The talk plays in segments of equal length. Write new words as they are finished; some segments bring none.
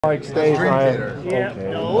Like stage, Dream Theater. Yeah,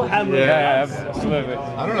 okay. no, Hammer Yeah, of the Gods. absolutely.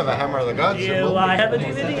 I don't have a Hammer of the Gods You, symbol. I have a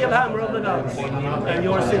DVD of Hammer of the Gods. And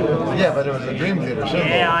your symbol. Yeah, but it was a Dream Theater symbol.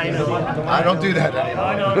 Yeah, I know. I don't do that anymore.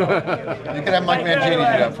 I know. You can have Mike Mangini do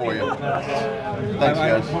that for you. Thanks,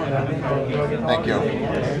 guys. Thank you.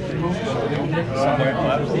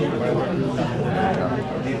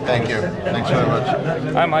 Thank you. Thanks very much.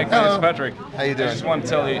 Hi, Mike. My name is Patrick. How you doing? I just want to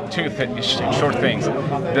tell you two short things.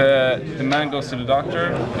 The man goes to the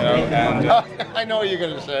doctor, you know, and I know what you're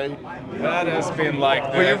going to say. that has been like.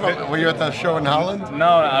 Were you at the show in Holland?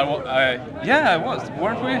 No, yeah, I was.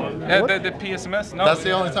 Weren't we? The PSMS. No. That's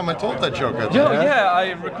the only time I told that joke. Yeah,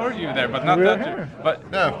 I recorded you there, but not We were that. here. But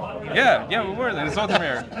No. yeah, we were in Stockholm.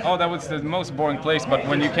 Oh, that was the most boring place. But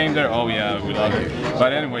when you came there, oh yeah, we love you.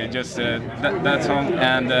 But anyway, just that song,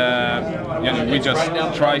 and you know, we just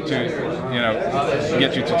try to, you know,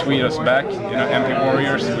 get you to tweet us back. You know,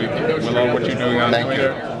 MPWarriors. We love what you're doing on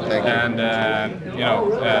Twitter. Thank you. And you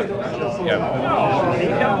know, yeah.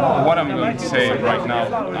 What I'm going to say right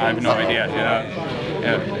now, I have no idea. You know.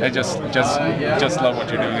 Yeah, I just love what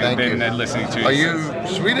you're doing. I've been listening to. Are you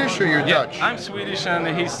Swedish or you're Dutch? I'm Swedish and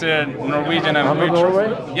he's Norwegian, and Norway?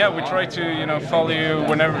 we try to, you know, follow you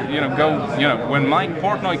whenever, you know, go, you know, when Mike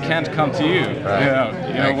Portnoy can't come to you, Right.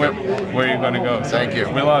 you know where you're gonna go. So Thank you.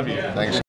 We love you. Thanks.